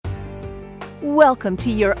Welcome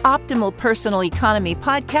to your Optimal Personal Economy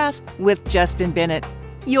podcast with Justin Bennett.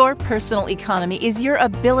 Your personal economy is your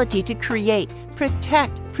ability to create,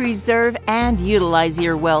 protect, preserve, and utilize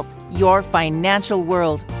your wealth, your financial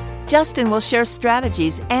world. Justin will share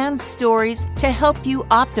strategies and stories to help you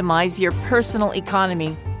optimize your personal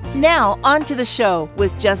economy. Now, on to the show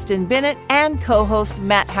with Justin Bennett and co-host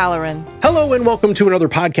Matt Halloran. Hello, and welcome to another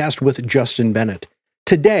podcast with Justin Bennett.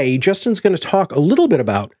 Today, Justin's going to talk a little bit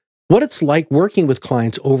about what it's like working with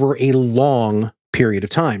clients over a long period of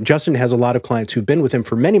time. Justin has a lot of clients who've been with him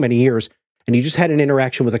for many, many years, and he just had an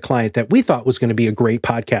interaction with a client that we thought was going to be a great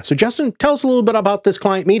podcast. So Justin, tell us a little bit about this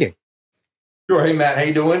client meeting. Sure. Hey, Matt, how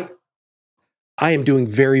you doing? I am doing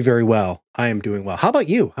very, very well. I am doing well. How about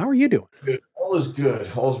you? How are you doing? Good. All is good.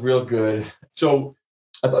 All is real good. So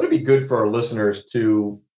I thought it'd be good for our listeners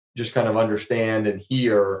to just kind of understand and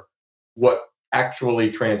hear what actually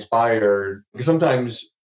transpired. Because sometimes,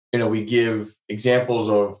 we give examples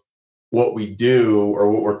of what we do or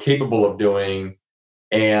what we're capable of doing,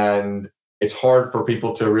 and it's hard for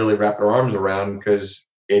people to really wrap their arms around because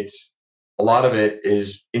a lot of it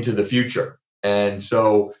is into the future. And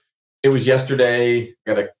so it was yesterday,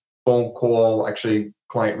 got a phone call. Actually,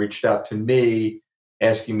 client reached out to me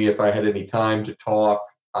asking me if I had any time to talk.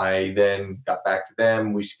 I then got back to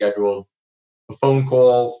them. We scheduled a phone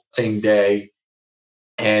call same day.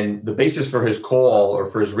 And the basis for his call or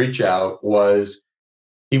for his reach out was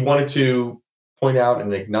he wanted to point out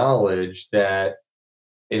and acknowledge that,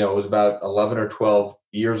 it was about 11 or 12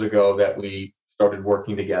 years ago that we started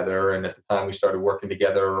working together. And at the time we started working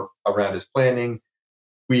together around his planning,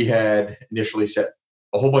 we had initially set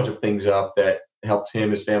a whole bunch of things up that helped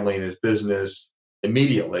him, his family, and his business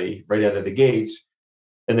immediately right out of the gates.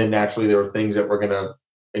 And then naturally there were things that were going to,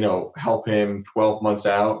 help him 12 months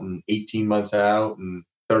out and 18 months out and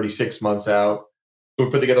 36 months out. So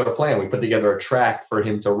we put together a plan. We put together a track for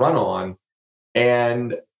him to run on.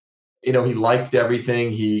 And, he liked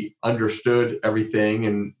everything. He understood everything.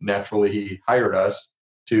 And naturally, he hired us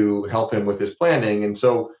to help him with his planning. And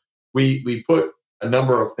so we put a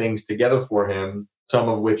number of things together for him, some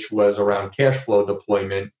of which was around cash flow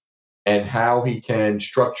deployment and how he can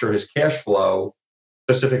structure his cash flow,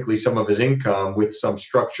 specifically some of his income, with some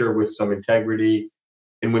structure, with some integrity,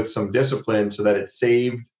 and with some discipline so that it's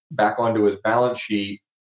saved back onto his balance sheet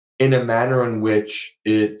in a manner in which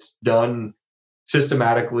it's done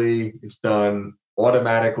systematically, it's done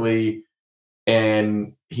automatically,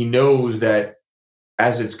 and he knows that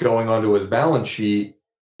as it's going onto his balance sheet,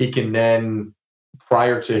 he can then,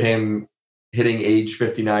 prior to him hitting age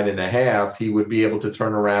 59 and a half, he would be able to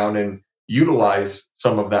turn around and utilize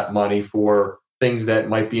some of that money for things that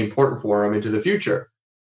might be important for him into the future.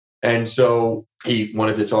 And so he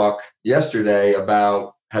wanted to talk yesterday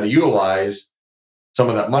about how to utilize some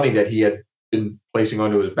of that money that he had been placing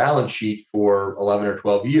onto his balance sheet for 11 or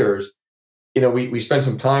 12 years. We spent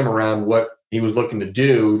some time around what he was looking to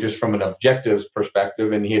do just from an objectives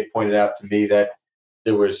perspective. And he had pointed out to me that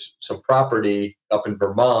there was some property up in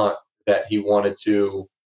Vermont that he wanted to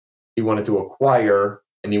acquire,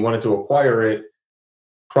 and he wanted to acquire it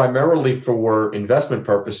primarily for investment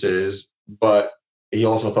purposes, but he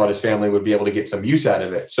also thought his family would be able to get some use out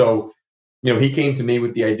of it. So, he came to me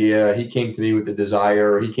with the idea, he came to me with the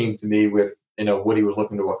desire, he came to me with, what he was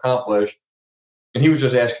looking to accomplish. And he was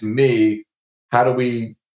just asking me, how do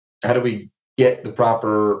we get the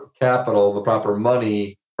proper capital, the proper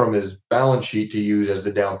money from his balance sheet to use as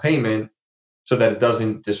the down payment so that it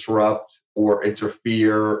doesn't disrupt or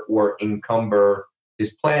interfere or encumber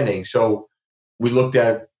his planning. So we looked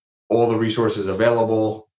at all the resources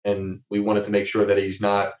available, and we wanted to make sure that he's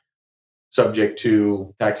not subject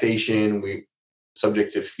to taxation,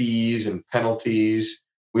 subject to fees and penalties.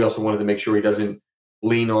 We also wanted to make sure he doesn't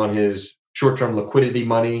lean on his short-term liquidity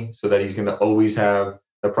money so that he's going to always have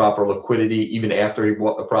the proper liquidity even after he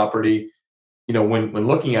bought the property. When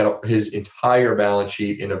looking at his entire balance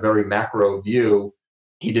sheet in a very macro view,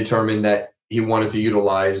 he determined that he wanted to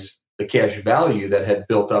utilize the cash value that had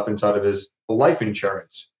built up inside of his life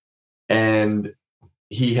insurance. And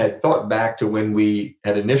he had thought back to when we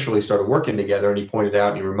had initially started working together, and he pointed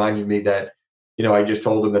out and he reminded me that, I just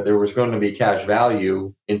told him that there was going to be cash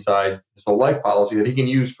value inside his whole life policy that he can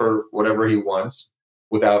use for whatever he wants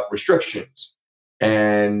without restrictions.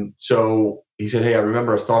 And so he said, hey, I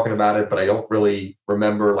remember us talking about it, but I don't really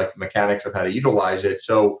remember the mechanics of how to utilize it.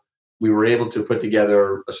 So we were able to put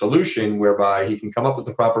together a solution whereby he can come up with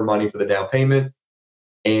the proper money for the down payment,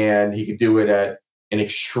 and he could do it at an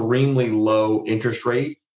extremely low interest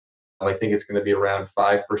rate. I think it's going to be around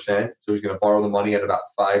 5%. So he's going to borrow the money at about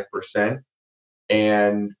 5%.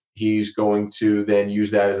 And he's going to then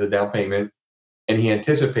use that as a down payment. and he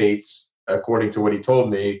anticipates, according to what he told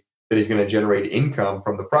me, that he's going to generate income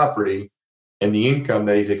from the property, and the income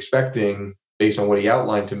that he's expecting, based on what he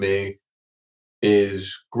outlined to me,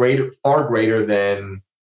 is far greater than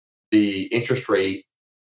the interest rate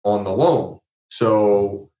on the loan.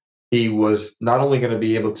 So he was not only going to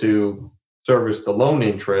be able to service the loan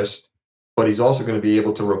interest, but he's also going to be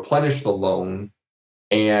able to replenish the loan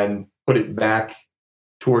and put it back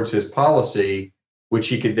towards his policy, which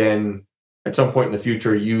he could then at some point in the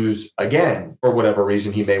future use again for whatever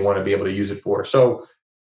reason he may want to be able to use it for. So,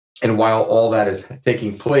 and while all that is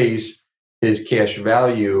taking place, his cash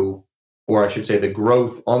value, or I should say the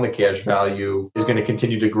growth on the cash value, is going to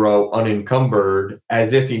continue to grow unencumbered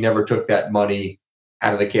as if he never took that money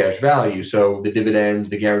out of the cash value. So the dividends,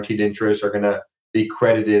 the guaranteed interest are going to be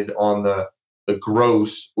credited on the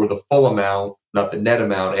gross or the full amount, not the net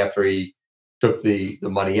amount after he took the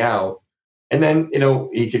money out. And then,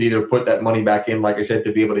 he could either put that money back in, like I said,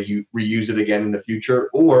 to be able to reuse it again in the future,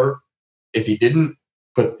 or if he didn't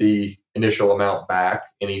put the initial amount back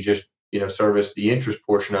and he just, serviced the interest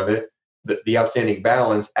portion of it, the outstanding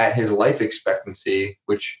balance at his life expectancy,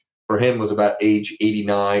 which for him was about age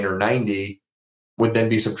 89 or 90, would then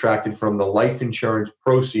be subtracted from the life insurance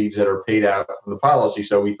proceeds that are paid out from the policy.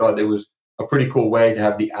 So we thought it was a pretty cool way to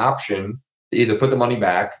have the option to either put the money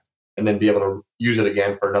back and then be able to use it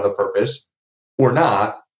again for another purpose, or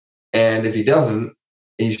not. And if he doesn't,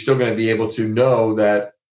 he's still going to be able to know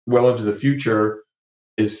that well into the future,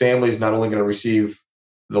 his family is not only going to receive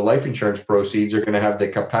the life insurance proceeds, they're going to have the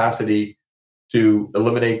capacity to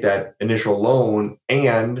eliminate that initial loan.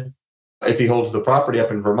 And if he holds the property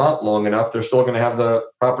up in Vermont long enough, they're still going to have the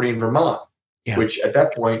property in Vermont, which at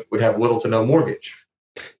that point would have little to no mortgage.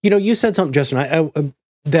 You said something, Justin,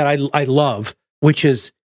 that I love, which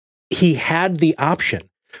is he had the option,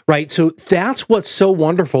 right? So that's what's so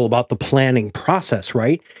wonderful about the planning process,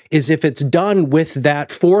 right? Is if it's done with that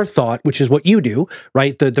forethought, which is what you do,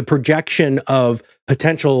 right? The projection of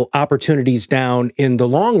potential opportunities down in the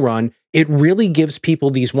long run, it really gives people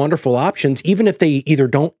these wonderful options, even if they either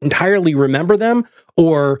don't entirely remember them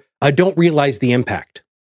or don't realize the impact.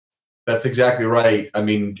 That's exactly right. I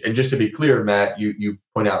mean, and just to be clear, Matt, you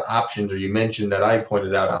point out options, or you mentioned that I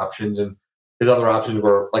pointed out options, and his other options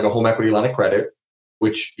were like a home equity line of credit,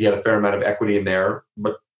 which he had a fair amount of equity in there,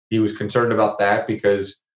 but he was concerned about that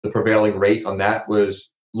because the prevailing rate on that was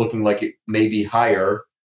looking like it may be higher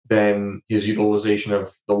than his utilization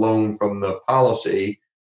of the loan from the policy.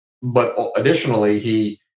 But additionally,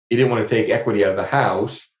 he didn't want to take equity out of the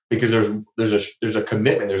house because there's a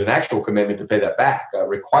commitment, there's an actual commitment to pay that back, a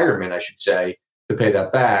requirement, I should say, to pay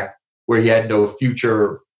that back, where he had no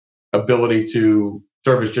future ability to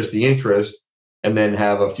service just the interest and then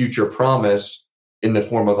have a future promise in the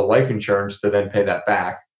form of a life insurance to then pay that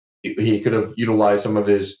back. He could have utilized some of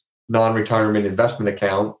his non-retirement investment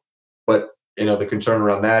account, but the concern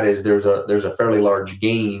around that is there's a fairly large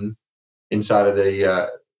gain inside of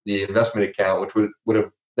the investment account, which would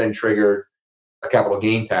have then triggered a capital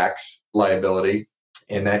gain tax liability,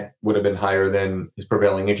 and that would have been higher than his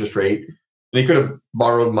prevailing interest rate. And he could have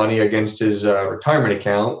borrowed money against his retirement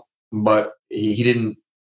account, but he didn't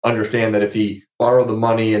understand that if he borrowed the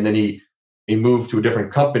money and then he moved to a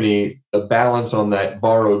different company, the balance on that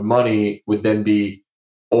borrowed money would then be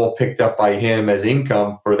all picked up by him as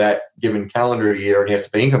income for that given calendar year, and he has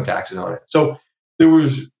to pay income taxes on it. So there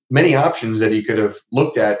was many options that he could have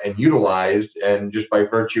looked at and utilized, and just by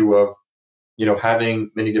virtue of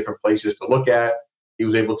having many different places to look at, he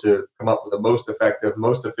was able to come up with the most effective,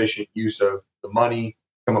 most efficient use of the money,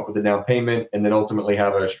 come up with a down payment, and then ultimately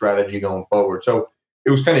have a strategy going forward. So it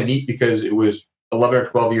was kind of neat because it was 11 or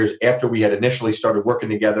 12 years after we had initially started working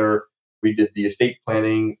together. We did the estate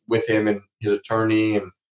planning with him and his attorney,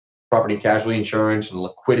 and property and casualty insurance and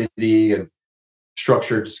liquidity and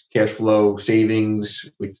structured cash flow savings.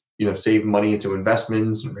 We saved money into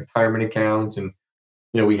investments and retirement accounts, and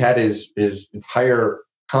we had his entire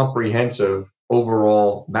comprehensive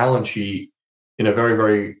overall balance sheet in a very,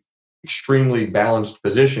 very extremely balanced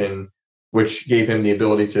position, which gave him the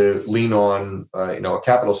ability to lean on a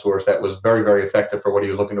capital source that was very, very effective for what he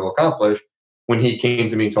was looking to accomplish when he came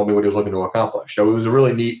to me and told me what he was looking to accomplish. So it was a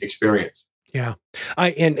really neat experience. Yeah.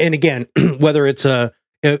 And again, whether if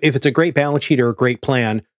it's a great balance sheet or a great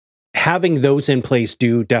plan, having those in place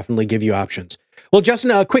do definitely give you options. Well,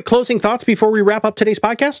 Justin, quick closing thoughts before we wrap up today's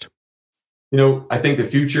podcast? I think the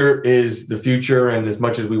future is the future. And as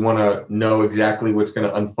much as we want to know exactly what's going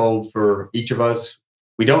to unfold for each of us,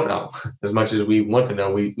 we don't know. As much as we want to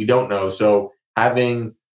know, we don't know. So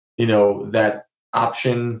having, that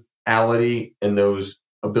optionality and those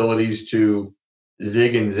abilities to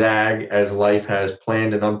zig and zag as life has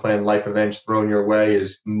planned and unplanned life events thrown your way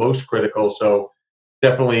is most critical. So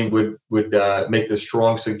definitely would make the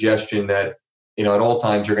strong suggestion that, at all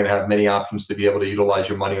times you're going to have many options to be able to utilize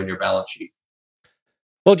your money on your balance sheet.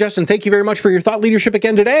 Well, Justin, thank you very much for your thought leadership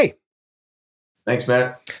again today. Thanks,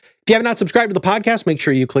 Matt. If you have not subscribed to the podcast, make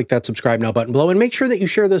sure you click that subscribe now button below and make sure that you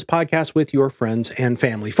share this podcast with your friends and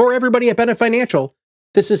family. For everybody at Bennett Financial,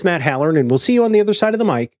 this is Matt Hallern, and we'll see you on the other side of the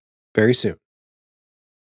mic very soon.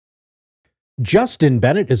 Justin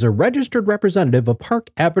Bennett is a registered representative of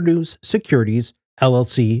Park Avenues Securities,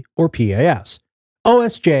 LLC, or PAS.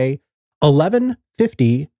 OSJ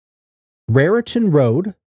 1150 Raritan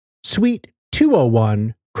Road, Suite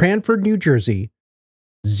 201, Cranford, New Jersey,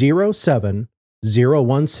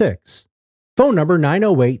 07016. Phone number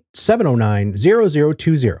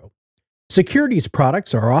 908-709-0020. Securities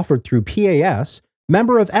products are offered through PAS,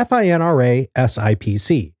 member of FINRA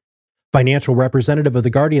SIPC. Financial representative of the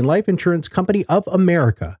Guardian Life Insurance Company of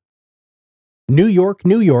America. New York,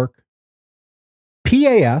 New York.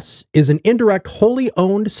 PAS is an indirect wholly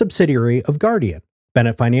owned subsidiary of Guardian.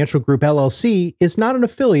 Bennett Financial Group LLC is not an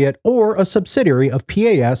affiliate or a subsidiary of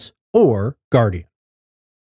PAS or Guardian.